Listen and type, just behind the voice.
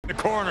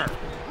the corner.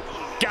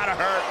 Gotta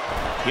hurt.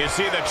 You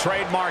see the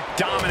trademark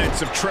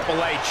dominance of Triple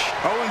H.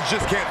 Owens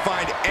just can't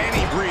find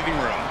any breathing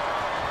room.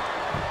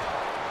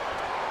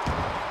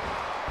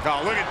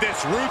 Oh, look at this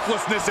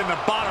ruthlessness in the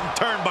bottom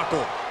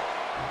turnbuckle.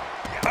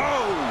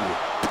 Oh!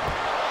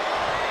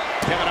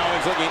 Kevin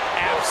Owens looking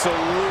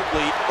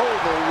absolutely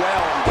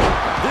overwhelmed.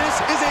 This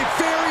is a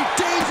very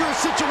dangerous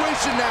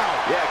situation now.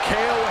 Yeah, KO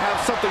will have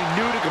something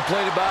new to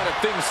complain about if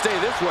things stay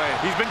this way.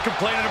 He's been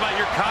complaining about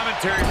your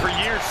commentary for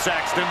years,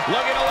 Saxton.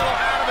 Looking a little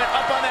out of it,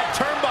 up on that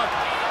turnbuckle.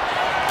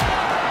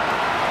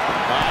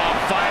 Oh,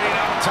 fighting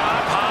up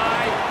top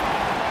high.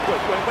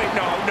 Wait,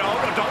 no,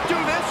 don't do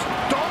this.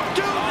 Don't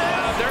do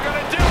this. They're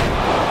gonna do it.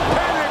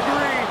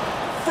 Pedigree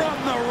from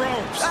the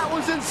ropes. That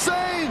was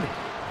insane.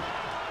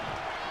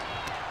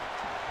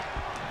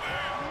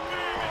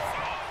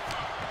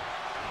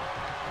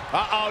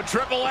 Uh-oh,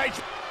 Triple H.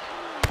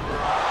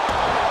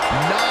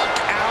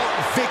 Knockout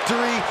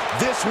victory.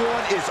 This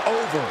one is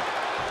over.